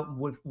coming out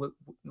with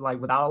like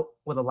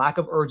with a lack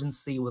of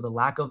urgency, with a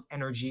lack of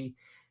energy,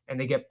 and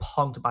they get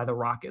punked by the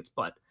Rockets.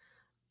 But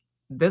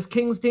this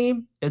Kings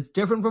team, it's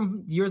different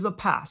from years of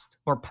past,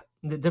 or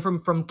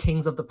different from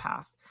Kings of the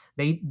past.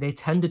 They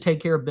tend to take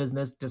care of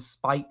business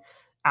despite,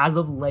 as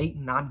of late,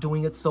 not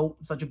doing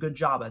such a good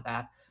job at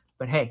that.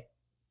 But hey,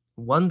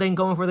 one thing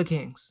going for the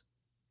Kings.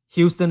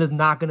 Houston is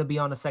not going to be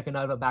on a second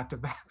night of a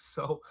back-to-back.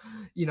 So,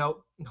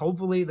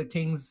 hopefully the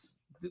Kings,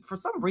 for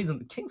some reason,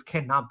 the Kings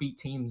cannot beat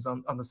teams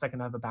on the second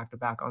night of a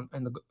back-to-back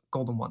in the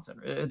Golden One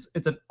Center.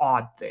 It's an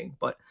odd thing.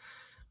 But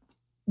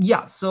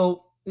yeah,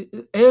 so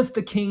if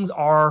the Kings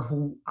are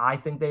who I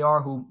think they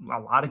are, who a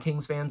lot of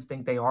Kings fans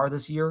think they are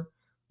this year,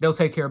 they'll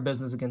take care of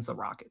business against the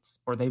Rockets,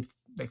 or they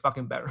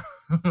fucking better.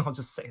 I'll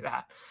just say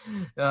that.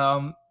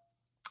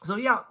 So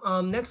yeah,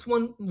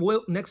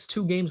 next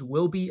two games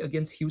will be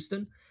against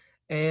Houston.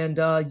 And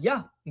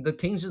yeah, the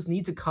Kings just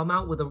need to come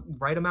out with a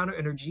right amount of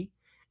energy,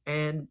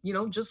 and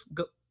just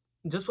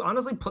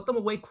honestly put them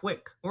away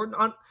quick. Or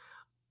not.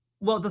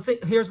 Well,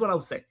 here's what I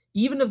would say: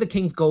 even if the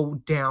Kings go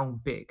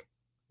down big,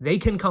 they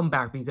can come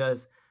back,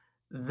 because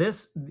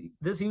this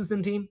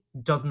Houston team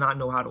does not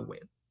know how to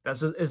win.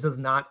 This is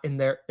not in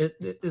their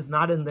it is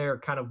not in their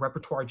kind of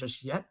repertoire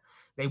just yet.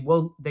 They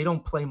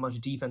don't play much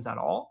defense at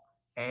all,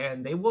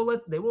 and they will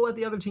let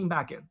the other team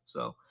back in.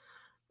 So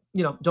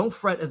don't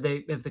fret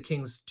if the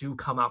Kings do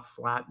come out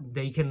flat.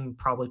 They can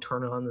probably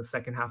turn it on in the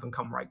second half and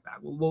come right back.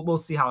 We'll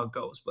see how it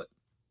goes, but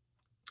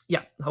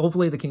yeah,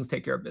 hopefully the Kings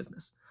take care of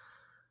business.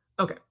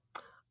 Okay,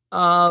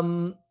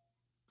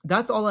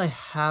 that's all I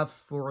have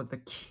for the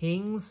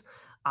Kings.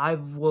 I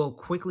will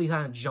quickly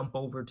kind of jump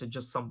over to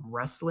just some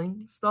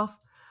wrestling stuff.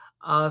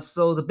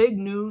 So the big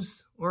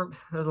news, or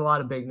there's a lot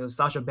of big news.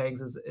 Sasha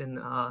Banks is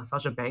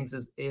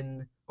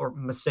in, or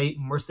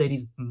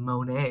Mercedes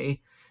Moné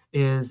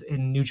is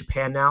in New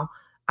Japan now.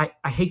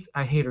 I hate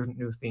her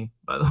new theme,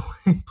 by the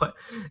way. But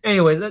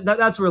anyways,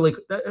 that's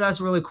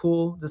really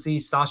cool to see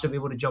Sasha be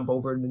able to jump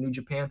over to New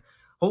Japan.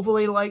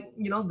 Hopefully,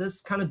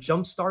 this kind of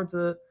jump starts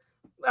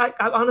I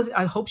honestly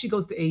hope she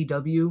goes to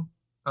AEW,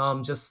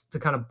 just to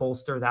kind of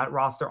bolster that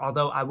roster.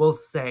 Although I will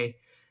say,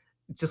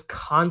 just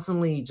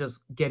constantly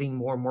just getting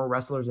more and more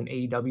wrestlers in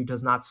AEW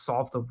does not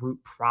solve the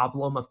root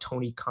problem of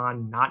Tony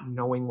Khan not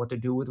knowing what to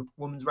do with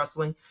women's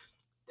wrestling.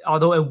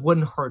 Although it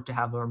wouldn't hurt to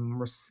have a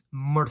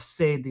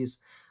Mercedes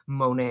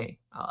Moné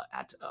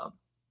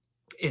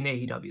in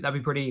AEW. That'd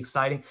be pretty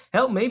exciting.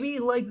 Hell, maybe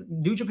like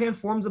New Japan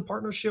forms a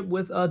partnership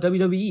with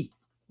WWE.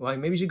 Like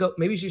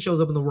maybe she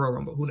shows up in the Royal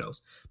Rumble. Who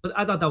knows? But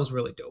I thought that was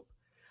really dope.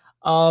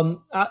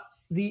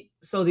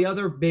 The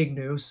other big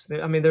news.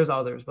 I mean, there's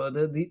others, but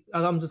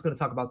I'm just going to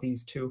talk about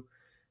these two.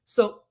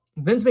 So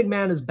Vince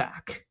McMahon is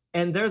back,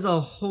 and there's a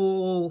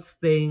whole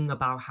thing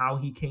about how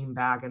he came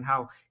back and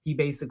how he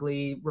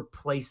basically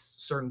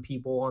replaced certain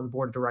people on the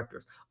board of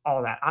directors.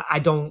 All that I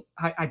don't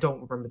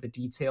remember the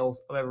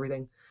details of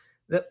everything.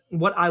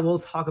 What I will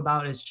talk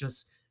about is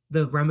just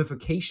the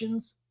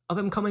ramifications of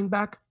him coming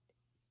back.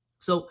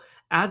 So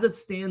as it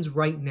stands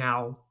right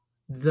now,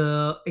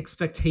 the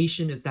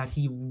expectation is that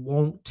he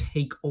won't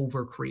take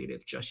over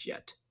creative just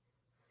yet.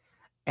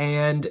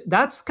 And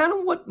that's kind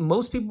of what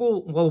most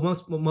people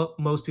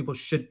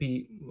should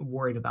be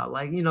worried about.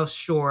 Like,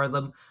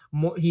 sure,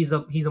 he's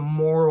a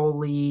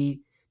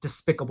morally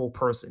despicable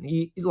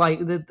person.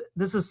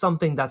 This is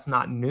something that's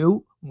not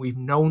new. We've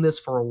known this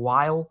for a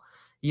while.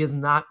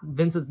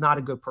 Vince is not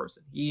a good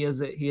person. He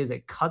is a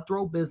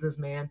cutthroat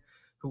businessman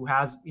who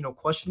has,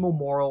 questionable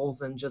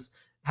morals and just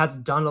has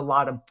done a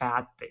lot of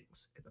bad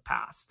things in the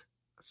past.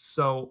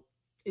 So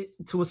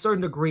to a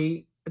certain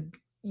degree,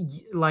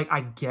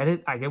 I get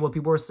it. I get what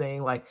people are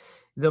saying. Like,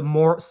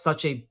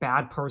 such a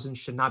bad person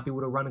should not be able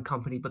to run a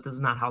company, but this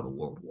is not how the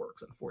world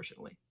works,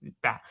 unfortunately.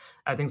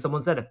 I think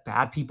someone said it,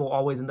 bad people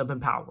always end up in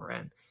power,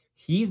 and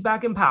he's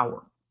back in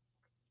power.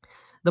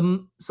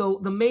 So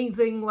the main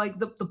thing, like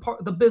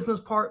the business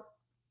part,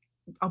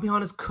 I'll be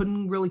honest,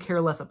 couldn't really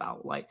care less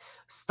about. Like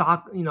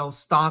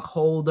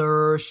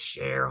stockholders,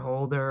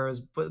 shareholders,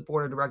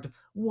 board of directors,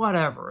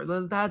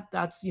 whatever.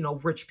 That's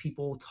rich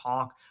people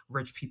talk,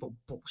 rich people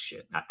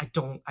bullshit. I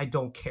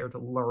don't care to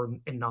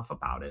learn enough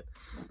about it,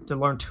 to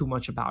learn too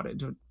much about it,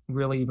 to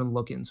really even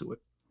look into it.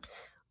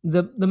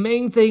 The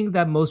main thing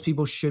that most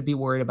people should be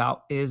worried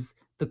about is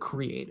the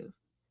creative.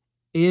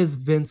 Is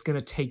Vince going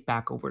to take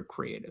back over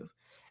creative?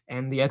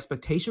 And the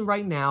expectation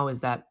right now is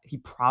that he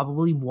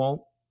probably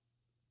won't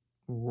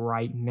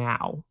right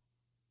now.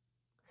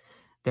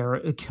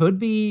 There could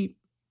be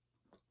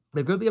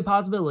a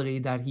possibility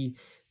that he,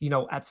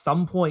 at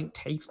some point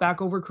takes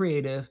back over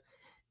creative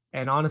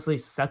and honestly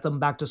sets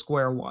them back to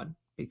square one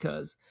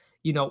because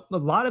a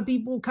lot of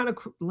people kind of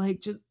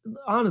like just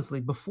honestly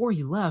before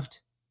he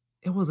left,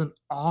 it was an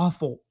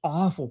awful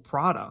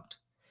product.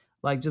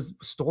 Like just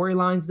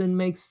storylines didn't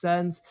make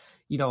sense.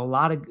 A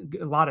lot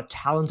of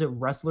talented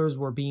wrestlers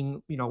were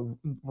being,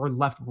 were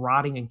left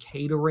rotting and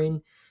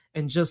catering,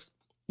 and just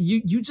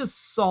you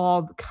just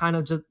saw kind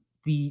of just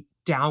the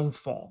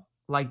downfall,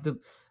 like the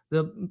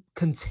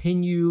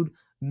continued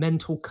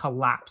mental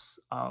collapse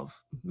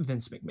of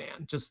Vince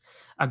McMahon. Just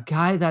a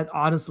guy that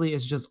honestly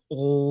is just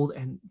old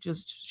and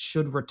just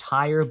should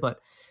retire, but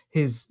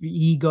his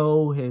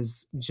ego,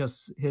 his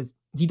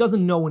he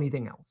doesn't know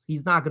anything else.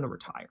 He's not going to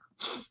retire.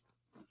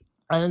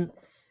 And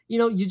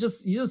you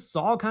just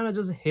saw kind of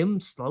just him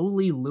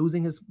slowly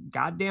losing his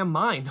goddamn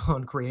mind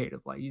on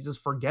creative. Like you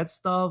just forget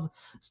stuff,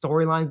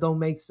 storylines don't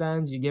make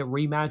sense. You get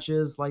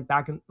rematches like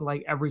back in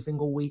like every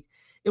single week.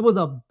 It was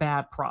a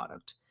bad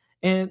product.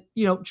 And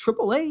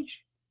Triple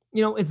H,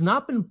 it's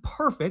not been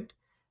perfect,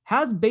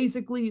 has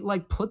basically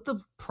like put the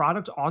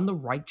product on the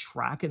right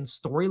track and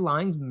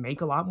storylines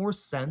make a lot more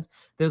sense.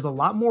 There's a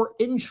lot more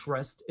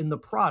interest in the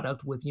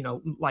product with,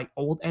 like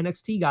old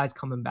NXT guys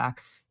coming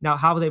back. Now,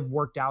 how they've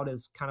worked out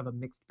is kind of a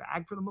mixed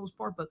bag for the most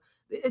part, but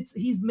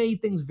he's made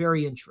things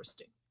very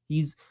interesting.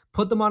 He's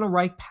put them on a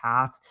right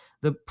path.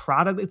 The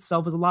product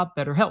itself is a lot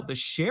better. Hell, the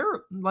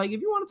share, like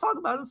if you want to talk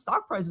about it,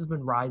 stock price has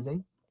been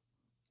rising.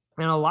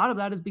 And a lot of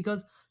that is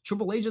because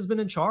Triple H has been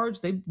in charge.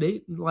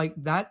 They like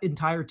that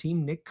entire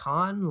team, Nick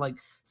Khan, like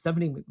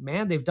Stephanie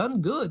McMahon, they've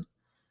done good.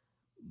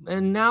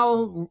 And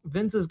now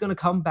Vince is going to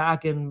come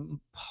back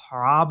and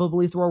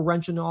probably throw a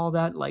wrench into all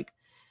that. Like,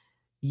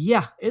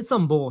 yeah, it's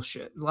some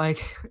bullshit.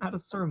 Like at a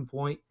certain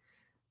point,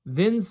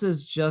 Vince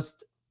is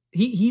just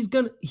he's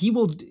not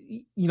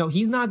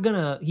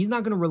gonna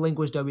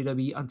relinquish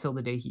WWE until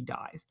the day he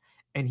dies,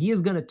 and he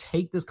is gonna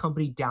take this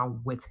company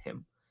down with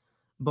him.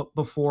 But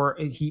before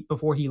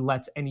he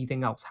lets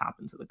anything else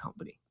happen to the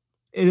company,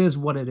 it is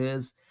what it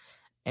is,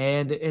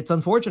 and it's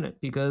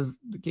unfortunate because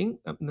the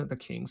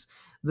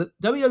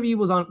WWE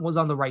was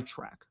on the right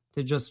track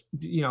to just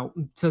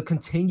to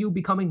continue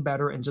becoming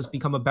better and just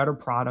become a better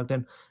product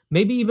and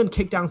maybe even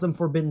kick down some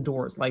forbidden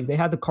doors. Like they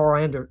had the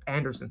Carl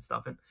Anderson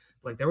stuff, and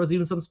like there was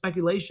even some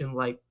speculation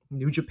like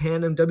New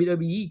Japan and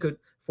WWE could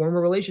form a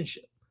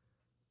relationship.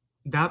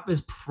 That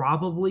is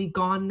probably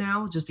gone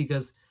now, just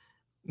because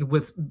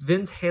with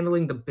Vince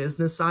handling the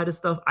business side of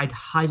stuff, I'd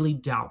highly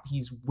doubt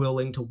he's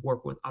willing to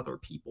work with other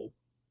people,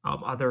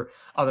 other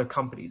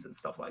companies and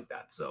stuff like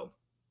that. So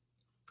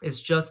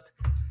it's just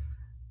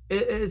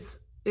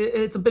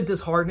it's a bit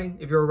disheartening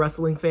if you're a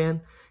wrestling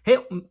fan. Hey,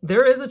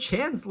 there is a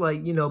chance,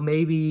 like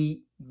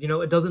maybe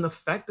it doesn't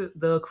affect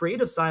the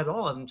creative side at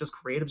all, and just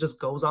creative just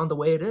goes on the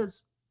way it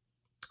is.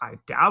 I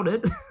doubt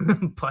it,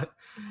 but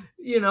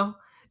it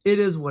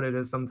is what it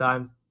is.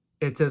 Sometimes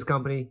it's his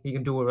company; he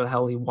can do whatever the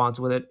hell he wants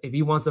with it. If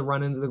he wants to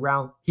run into the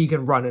ground, he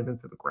can run it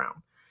into the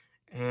ground,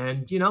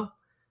 and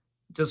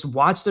just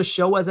watch the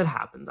show as it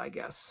happens, I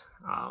guess.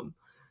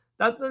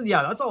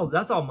 That's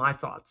all my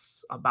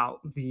thoughts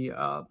about the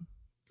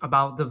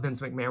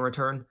Vince McMahon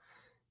return.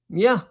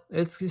 Yeah,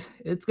 it's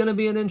going to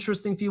be an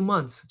interesting few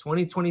months.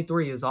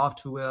 2023 is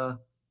off to an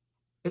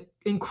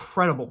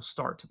incredible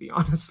start, to be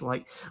honest.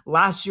 Like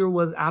last year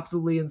was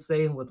absolutely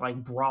insane with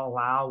like Brawl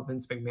Out,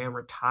 Vince McMahon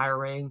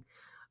retiring.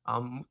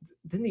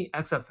 Didn't the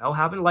XFL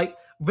happen? Like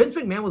Vince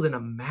McMahon was in a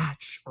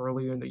match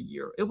earlier in the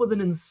year. It was an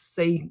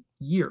insane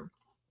year.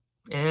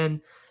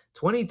 And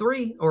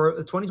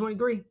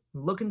 2023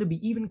 looking to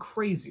be even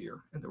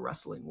crazier in the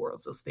wrestling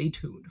world. So stay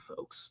tuned,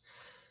 folks.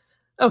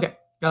 Okay,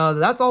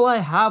 that's all I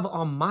have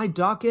on my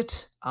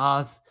docket.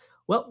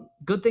 Well,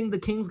 good thing the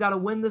Kings got to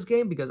win this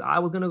game because I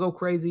was going to go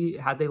crazy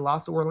had they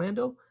lost to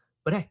Orlando.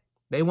 But hey,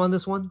 they won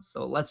this one,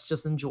 so let's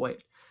just enjoy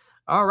it.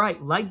 All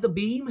right, like the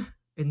beam,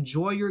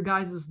 enjoy your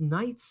guys'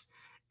 nights,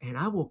 and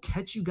I will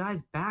catch you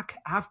guys back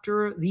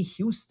after the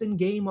Houston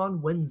game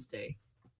on Wednesday.